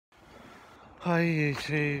Hi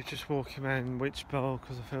YouTube, just walking around Witchbowl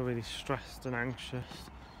because I feel really stressed and anxious.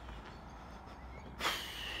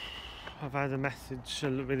 I've had a message,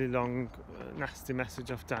 a really long, nasty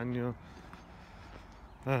message off Daniel.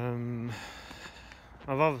 I've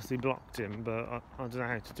obviously blocked him, but I don't know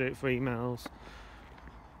how to do it for emails.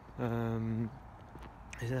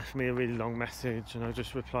 He left me a really long message and I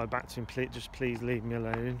just replied back to him, please leave me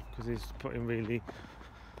alone, because he's putting really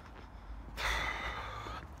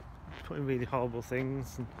horrible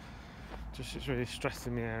things, and just it's really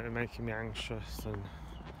stressing me out and making me anxious.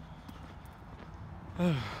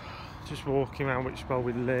 And just walking around Witchbowl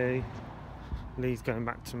with Lee. Lee's going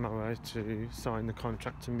back tomorrow to sign the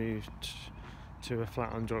contract to move to a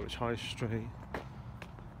flat on Droitwich High Street.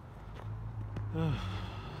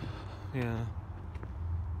 Yeah.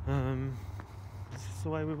 This is the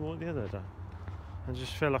way we walked the other day. I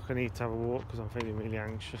just feel like I need to have a walk because I'm feeling really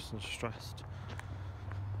anxious and stressed.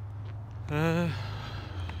 I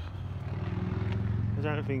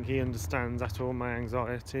don't think he understands at all my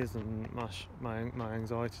anxieties and my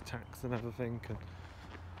anxiety attacks and everything, and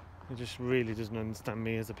he just really doesn't understand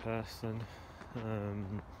me as a person.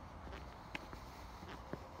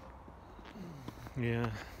 Yeah.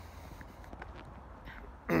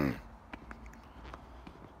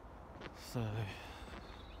 So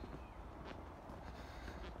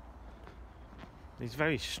he's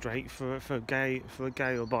very straight for a gay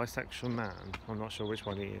or bisexual man. I'm not sure which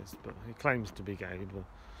one he is, but he claims to be gay.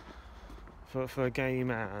 But for a gay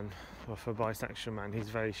man or for a bisexual man, he's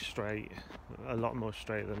very straight, a lot more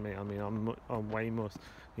straight than me. I mean, I'm way more.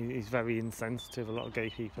 He's very insensitive. A lot of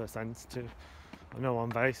gay people are sensitive. I know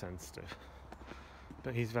I'm very sensitive,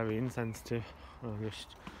 but he's very insensitive. I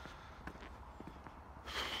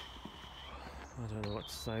don't know what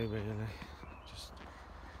to say really. Just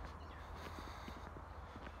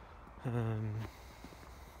I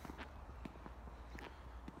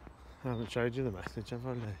haven't showed you the message, have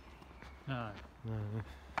I, Lee? No.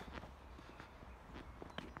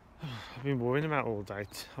 I've been worrying about all day.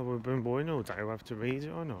 I've been worrying all day whether to read it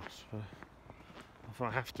or not. But I thought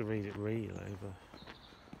I have to read it really, but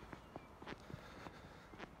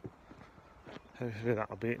hopefully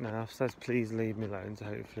that'll be it now. It says please leave me alone, so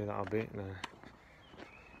hopefully that'll be it now.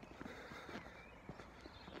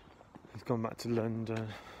 He's gone back to London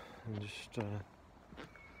and just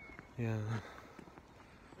yeah.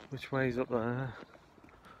 Which way's up there?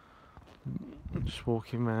 I'm just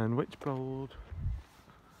walking around Witchbowl.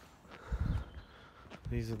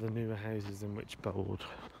 These are the newer houses in Witchbowl.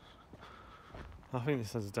 I think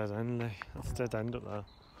this has a dead end, Lee. That's a dead end up there.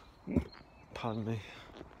 Pardon me.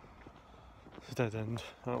 It's a dead end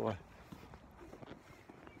that way.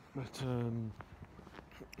 But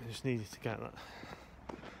I just needed to get that.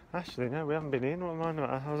 Actually, no, we haven't been in. What am I on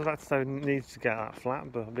about? I was about to say we needed to get that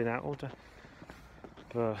flat, but I've been out all day.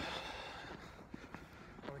 But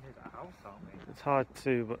We need a house, aren't we? it's hard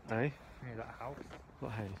to, but We need a house.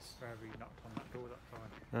 what house? Where we knocked on that door that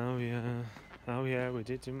time. Oh yeah, we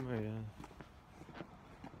did, didn't we?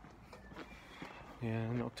 Yeah,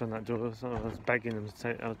 I knocked on that door. So I was begging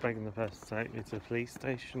the person to take me to the police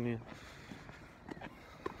station. Yeah.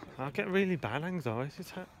 I get really bad anxiety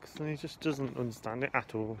attacks, and he just doesn't understand it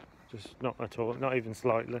at all. Just not at all, not even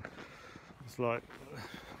slightly. It's like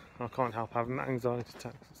I can't help having anxiety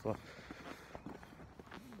attacks. It's like,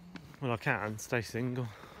 well, I can stay single.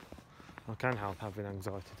 I can help having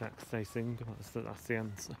anxiety attacks. Stay single. That's the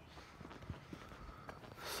answer.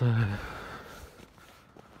 So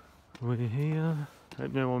we're here.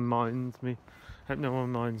 Hope no one minds me. Hope no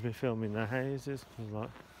one minds me filming their houses, because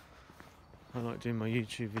I like doing my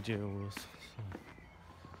YouTube videos. So.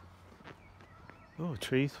 Oh,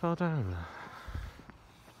 trees fell down there.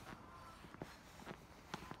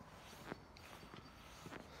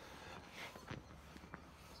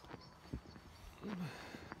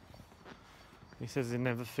 He says he'd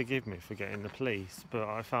never forgive me for getting the police, but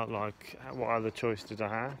I felt like, what other choice did I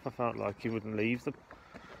have? I felt like he wouldn't leave the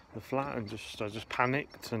flat, and I just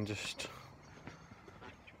panicked and just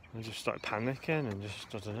started panicking and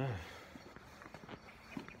just, I don't know.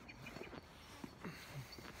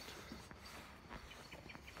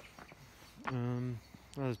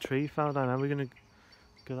 There's a tree fell down. Are we going to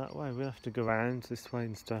go that way? We'll have to go around this way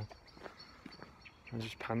instead. I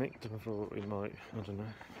just panicked and I thought we might, I don't know.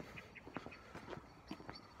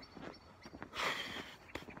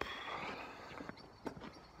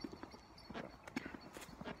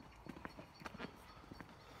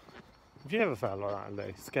 Have you ever felt like that,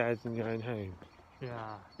 Lee? Scared in your own home?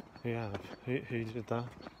 Yeah. Yeah. Who did that?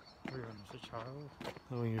 We were as a child.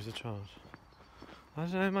 Oh, when you was a child. I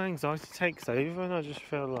don't know, my anxiety takes over and I just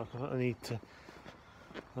feel like I need to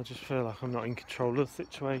I just feel like I'm not in control of the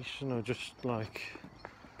situation, or just like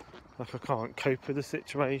I can't cope with the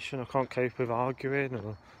situation. I can't cope with arguing,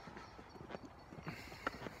 or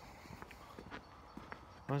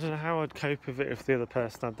I don't know how I'd cope with it if the other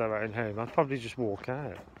person had their own home. I'd probably just walk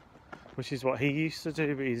out, which is what he used to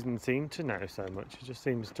do, but he doesn't seem to now so much. He just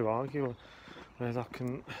seems to argue, whereas I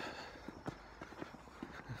can,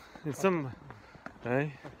 in some,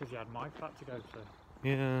 Because you had my flat to go to.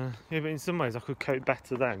 yeah, but in some ways I could cope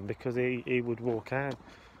better then because he would walk out,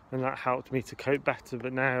 and that helped me to cope better.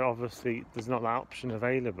 But now, obviously, there's not that option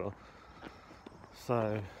available.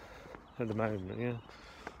 So, at the moment, yeah,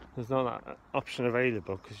 there's not that option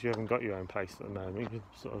available because you haven't got your own place at the moment. You're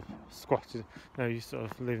sort of squatted. No, you're sort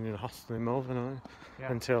of living in a hostel in Malvern, aren't you?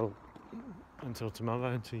 Yeah. Until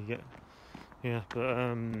tomorrow, until you get. Yeah, but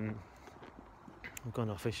I've gone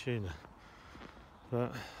off issue now.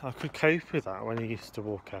 But I could cope with that when he used to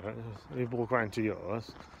walk out. He'd walk around to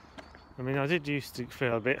yours. I mean, I did used to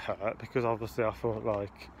feel a bit hurt because obviously I thought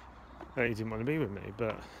like that he didn't want to be with me,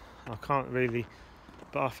 but I can't really.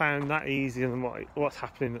 But I found that easier than what's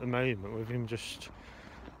happening at the moment with him just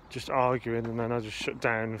arguing, and then I just shut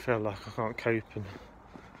down and feel like I can't cope. And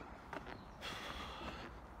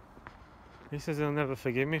he says he'll never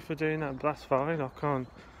forgive me for doing that, but that's fine. I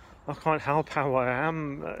can't help how I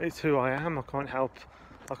am. It's who I am. I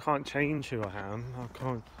can't change who I am. I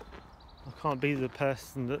can't be the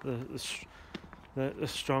person that the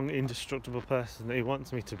strong, indestructible person that he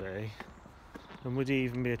wants me to be. And would he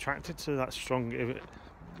even be attracted to that strong?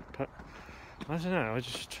 I don't know.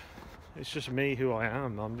 It's just me, who I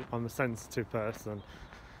am. I'm a sensitive person,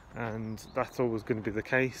 and that's always going to be the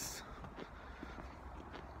case.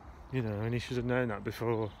 You know, and he should have known that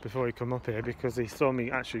before he come up here, because he saw me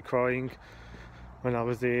actually crying when I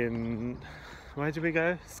was in. Where did we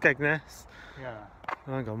go? Skegness. Yeah.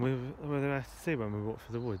 Hang on, we were there to see when we walked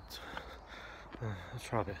through the woods. I'll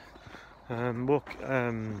try it.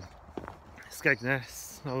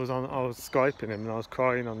 Skegness. I was Skyping him, and I was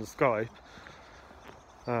crying on the Skype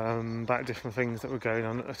about different things that were going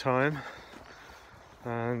on at the time,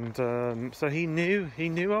 and so he knew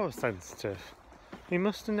I was sensitive. He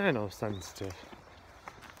must have known I was sensitive,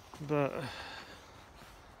 but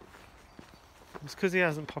it's because he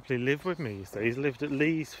hasn't properly lived with me. You see, he's lived at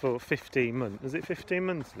Lee's for 15 months. Is it 15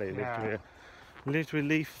 months Lee lived here? He lived with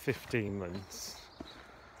Lee for 15 months.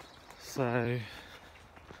 So,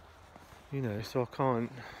 you know, so I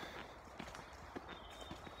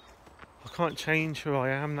can't change who I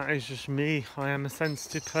am. That is just me. I am a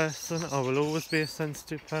sensitive person. I will always be a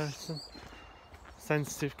sensitive person.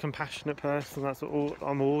 Sensitive, compassionate person. That's all.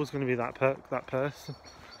 I'm always going to be that person.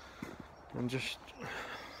 And just,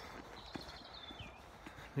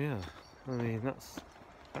 yeah. I mean, that's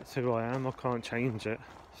who I am. I can't change it.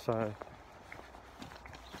 So.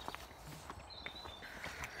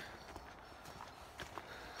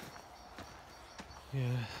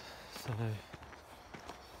 Yeah, so,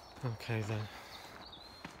 okay then,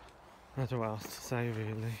 I don't know what else to say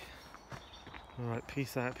really. Alright,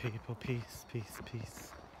 peace out people, peace, peace,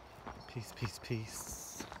 peace, peace, peace,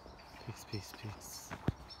 peace, peace, peace, peace.